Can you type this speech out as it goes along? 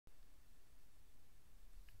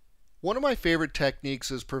One of my favorite techniques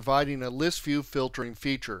is providing a list view filtering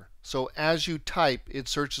feature. So as you type, it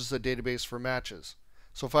searches the database for matches.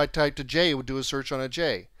 So if I typed a J, it would do a search on a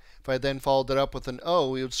J. If I then followed that up with an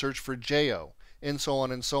O, it would search for JO, and so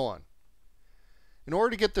on and so on. In order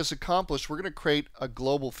to get this accomplished, we're going to create a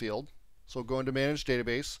global field. So go into Manage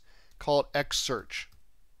Database, call it XSearch.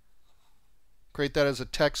 Create that as a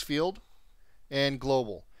text field and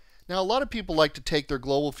global. Now, a lot of people like to take their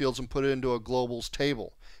global fields and put it into a globals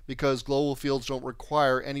table because global fields don't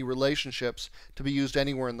require any relationships to be used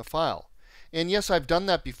anywhere in the file. And yes, I've done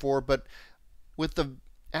that before, but with the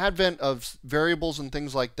advent of variables and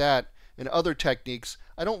things like that and other techniques,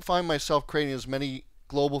 I don't find myself creating as many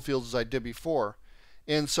global fields as I did before.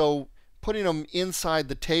 And so putting them inside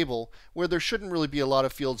the table where there shouldn't really be a lot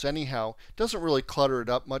of fields anyhow doesn't really clutter it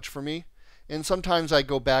up much for me. And sometimes I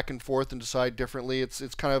go back and forth and decide differently. It's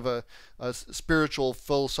kind of a spiritual,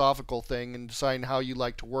 philosophical thing and deciding how you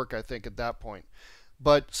like to work, I think, at that point.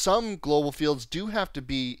 But some global fields do have to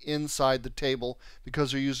be inside the table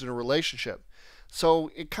because they're used in a relationship.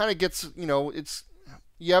 So it kind of gets,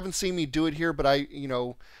 you haven't seen me do it here, but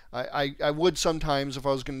I would sometimes, if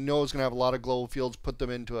I was going to know I was going to have a lot of global fields, put them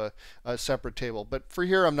into a separate table. But for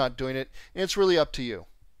here, I'm not doing it, and it's really up to you.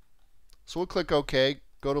 So we'll click OK,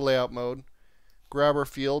 go to Layout Mode. Grab our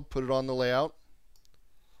field, put it on the layout.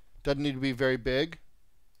 Doesn't need to be very big,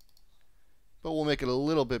 but we'll make it a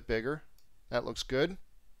little bit bigger. That looks good.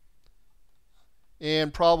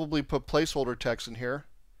 And probably put placeholder text in here.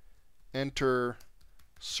 Enter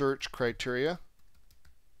search criteria.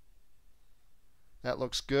 That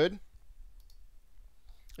looks good.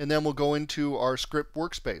 And then we'll go into our script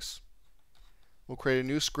workspace. We'll create a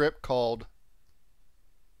new script called,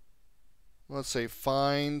 let's say,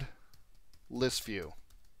 find list view.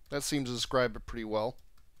 That seems to describe it pretty well.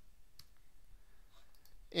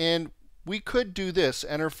 And we could do this,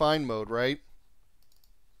 enter find mode, right?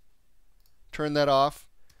 Turn that off,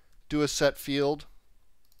 do a set field,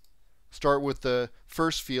 start with the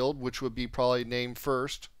first field, which would be probably name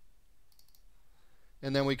first.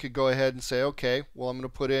 And then we could go ahead and say, okay, well, I'm going to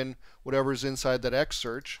put in whatever's inside that X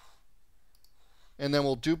search. And then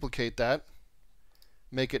we'll duplicate that,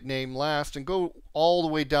 make it name last, and go all the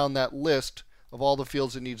way down that list of all the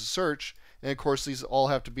fields it needs to search. And of course, these all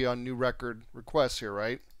have to be on new record requests here,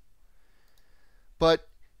 right? But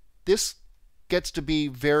this gets to be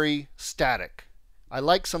very static. I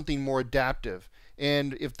like something more adaptive.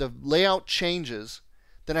 And if the layout changes,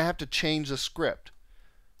 then I have to change the script.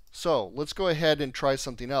 So let's go ahead and try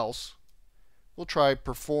something else. We'll try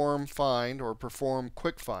perform find or perform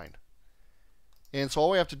quick find. And so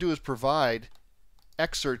all we have to do is provide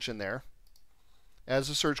XSearch in there as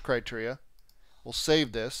a search criteria. We'll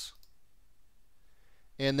save this.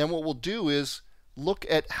 And then what we'll do is look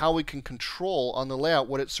at how we can control on the layout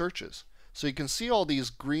what it searches. So you can see all these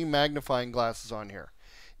green magnifying glasses on here.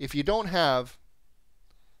 If you don't have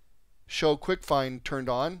show quick find turned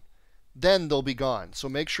on, then they'll be gone. So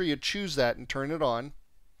make sure you choose that and turn it on.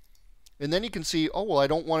 And then you can see, oh, well, I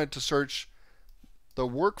don't want it to search the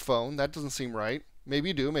work phone. That doesn't seem right. Maybe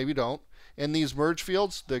you do, maybe you don't. And these merge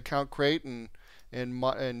fields, the count crate and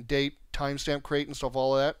date, timestamp crate and stuff,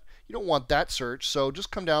 all of that, you don't want that search. So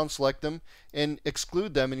just come down, select them, and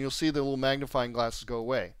exclude them, and you'll see the little magnifying glasses go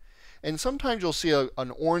away. And sometimes you'll see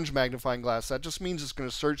an orange magnifying glass. That just means it's going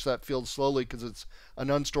to search that field slowly because it's an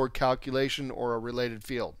unstored calculation or a related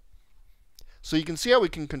field. So you can see how we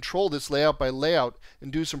can control this layout by layout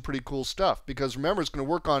and do some pretty cool stuff. Because remember, it's going to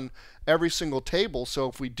work on every single table. So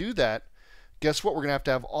if we do that, guess what? We're going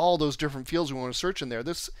to have all those different fields we want to search in there.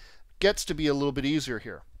 This gets to be a little bit easier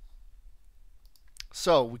here.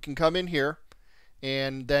 So we can come in here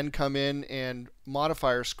and then come in and modify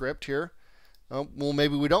our script here. Well,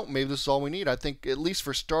 maybe we don't. Maybe this is all we need. I think at least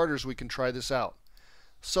for starters, we can try this out.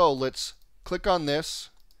 So let's click on this,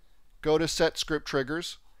 go to Set Script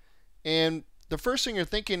Triggers, and the first thing you're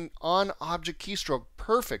thinking, on object keystroke,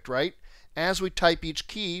 perfect, right? As we type each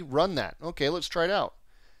key, run that. Okay, let's try it out.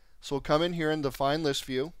 So we'll come in here and define list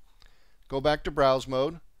view, go back to browse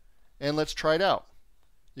mode, and let's try it out.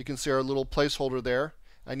 You can see our little placeholder there.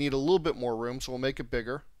 I need a little bit more room, so we'll make it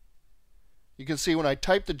bigger. You can see when I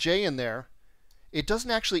type the J in there, it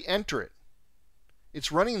doesn't actually enter it.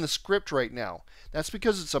 It's running the script right now. That's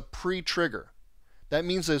because it's a pre-trigger. That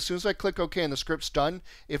means that as soon as I click OK and the script's done,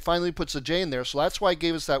 it finally puts a J in there. So that's why it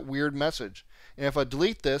gave us that weird message. And if I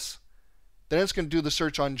delete this, then it's going to do the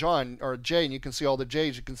search on John or J, and you can see all the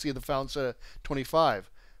J's. You can see the found set of 25.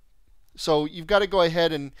 So you've got to go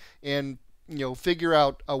ahead and figure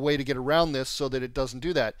out a way to get around this so that it doesn't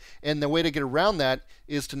do that. And the way to get around that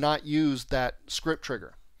is to not use that script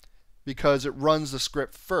trigger. because it runs the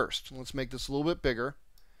script first. Let's make this a little bit bigger.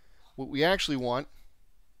 What we actually want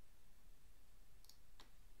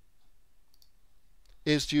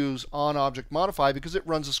is to use onObjectModify because it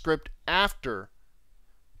runs the script after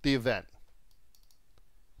the event.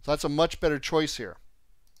 So that's a much better choice here.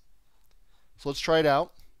 So let's try it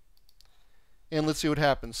out, and let's see what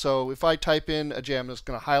happens. So if I type in a J, I'm just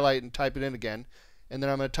going to highlight and type it in again, and then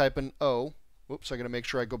I'm going to type in O. Whoops, I got to make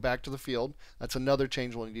sure I go back to the field. That's another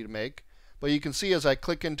change we'll need to make. But you can see as I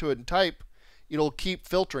click into it and type, it'll keep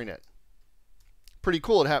filtering it. Pretty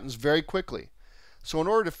cool. It happens very quickly. So in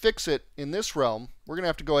order to fix it in this realm, we're going to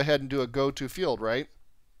have to go ahead and do a go to field, right?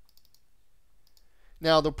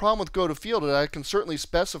 Now the problem with go to field is I can certainly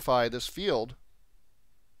specify this field,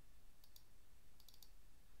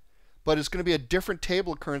 but it's going to be a different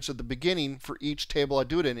table occurrence at the beginning for each table I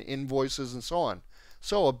do it in, invoices and so on.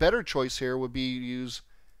 So a better choice here would be to use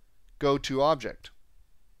go to object.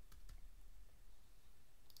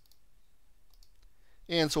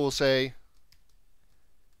 And so we'll say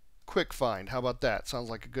quick find. How about that? Sounds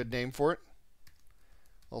like a good name for it.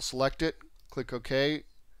 I'll select it, click OK,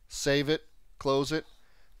 save it, close it,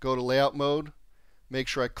 go to layout mode, make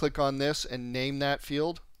sure I click on this and name that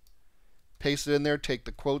field, paste it in there, take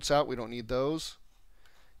the quotes out, we don't need those,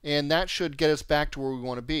 and that should get us back to where we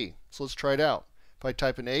want to be. So let's try it out. If I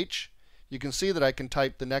type in H, you can see that I can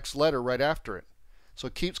type the next letter right after it. So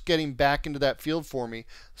it keeps getting back into that field for me,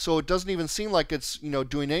 so it doesn't even seem like it's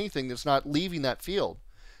doing anything that's not leaving that field.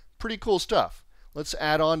 Pretty cool stuff. Let's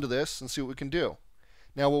add on to this and see what we can do.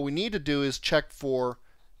 Now what we need to do is check for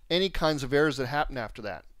any kinds of errors that happen after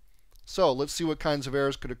that. So let's see what kinds of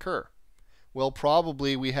errors could occur. Well,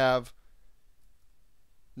 probably we have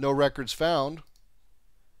no records found,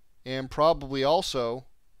 and probably also,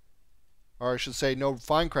 or I should say no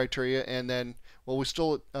find criteria, and then, well, we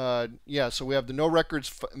still, so we have the no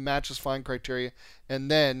records matches find criteria,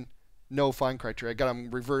 and then no find criteria. I got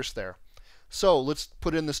them reversed there. So let's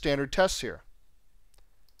put in the standard tests here.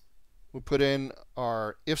 We'll put in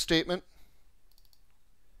our if statement,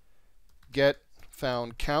 get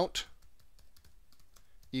found count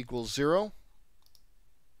equals 0.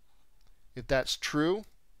 If that's true,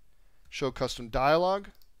 show custom dialog.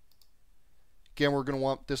 Again, we're going to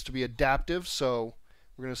want this to be adaptive, so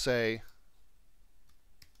we're going to say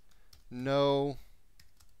no,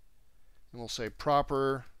 and we'll say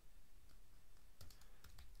proper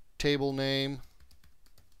table name,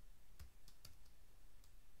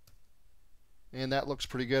 and that looks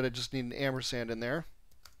pretty good. I just need an ampersand in there.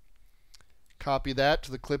 Copy that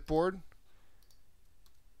to the clipboard,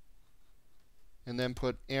 and then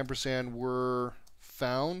put ampersand were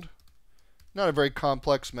found. Not a very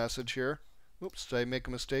complex message here. Oops, did I make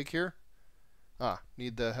a mistake here?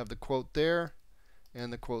 Need to have the quote there,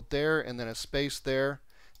 and the quote there, and then a space there,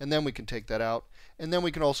 and then we can take that out, and then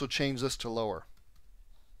we can also change this to lower.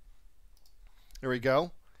 There we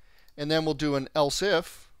go. And then we'll do an else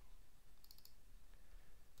if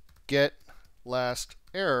get last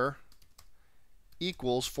error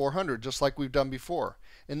equals 400, just like we've done before.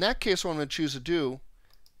 In that case, what I'm going to choose to do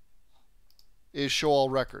is show all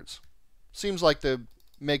records. Seems like it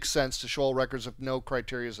makes sense to show all records if no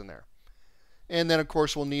criteria is in there. And then, of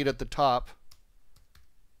course, we'll need at the top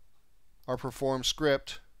our perform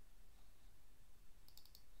script,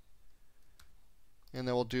 and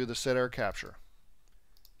then we'll do the set error capture.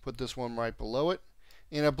 Put this one right below it.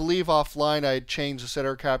 And I believe offline I had changed the set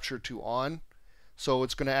error capture to on. So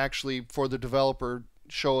it's going to actually, for the developer,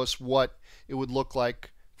 show us what it would look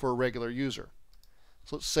like for a regular user.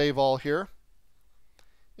 So let's save all here.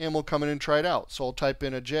 And we'll come in and try it out. So I'll type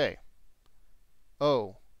in a J,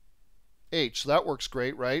 O, H. So that works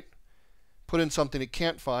great, right? Put in something it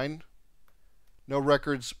can't find. No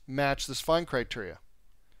records match this find criteria.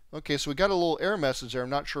 Okay, so we got a little error message there. I'm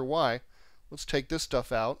not sure why. Let's take this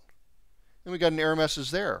stuff out. And we got an error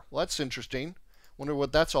message there. Well, that's interesting. Wonder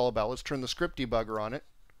what that's all about. Let's turn the script debugger on it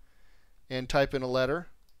and type in a letter.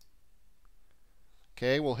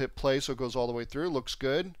 Okay, we'll hit play so it goes all the way through. Looks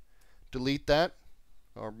good. Delete that,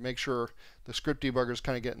 or make sure the script debugger is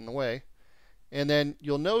kind of getting in the way. And then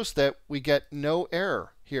you'll notice that we get no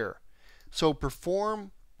error here. So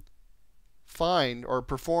perform find or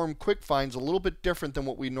perform quick finds a little bit different than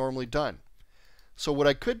what we normally done. So what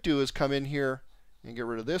I could do is come in here and get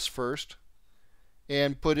rid of this first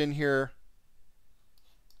and put in here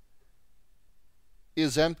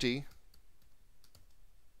is empty,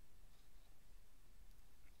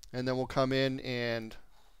 and then we'll come in and,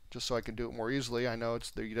 just so I can do it more easily, I know it's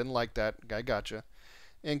there, you didn't like that, I gotcha,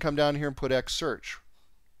 and come down here and put X search.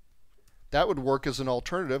 That would work as an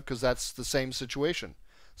alternative because that's the same situation.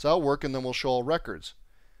 So that'll work, and then we'll show all records.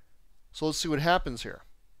 So let's see what happens here.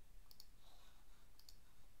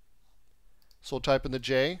 So we'll type in the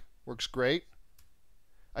J, works great.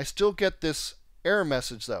 I still get this error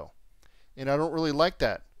message though, and I don't really like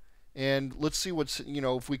that. And let's see what's,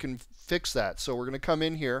 if we can fix that. So we're going to come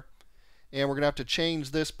in here, and we're going to have to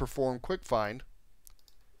change this perform quick find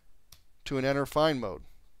to an enter find mode.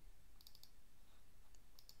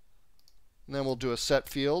 And then we'll do a set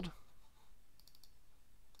field.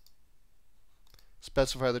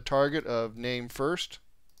 Specify the target of name first.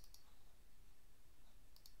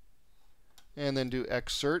 And then do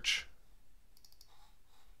X search.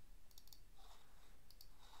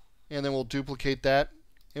 And then we'll duplicate that.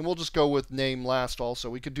 And we'll just go with name last also.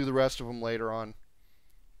 We could do the rest of them later on.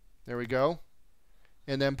 There we go.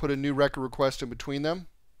 And then put a new record request in between them.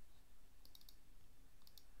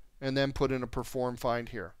 And then put in a perform find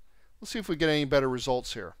here. Let's see if we get any better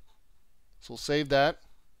results here. So we'll save that.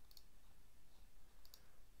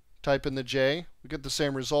 Type in the J. We get the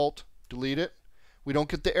same result. Delete it. We don't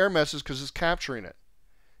get the error message because it's capturing it.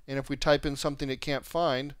 And if we type in something it can't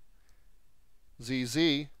find,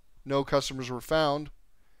 ZZ, no customers were found.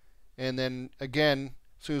 And then again,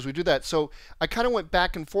 as soon as we do that. So I kind of went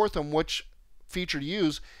back and forth on which feature to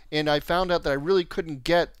use, and I found out that I really couldn't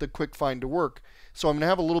get the quick find to work. So I'm going to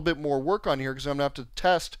have a little bit more work on here because I'm going to have to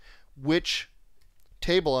test which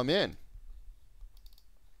table I'm in.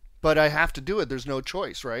 But I have to do it. There's no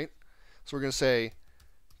choice, right? So we're going to say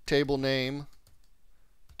table name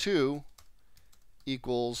 2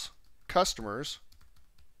 equals customers.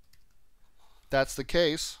 That's the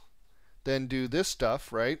case. Then do this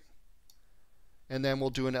stuff, right? And then we'll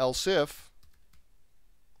do an else if.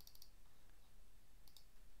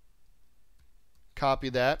 Copy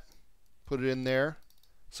that, put it in there,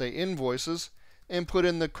 say invoices, and put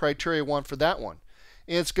in the criteria I want for that one.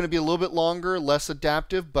 And it's going to be a little bit longer, less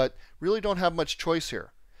adaptive, but really don't have much choice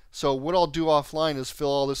here. So what I'll do offline is fill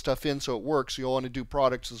all this stuff in so it works. You'll want to do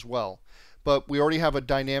products as well. But we already have a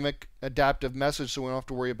dynamic adaptive message, so we don't have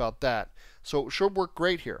to worry about that. So it should work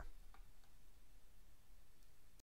great here.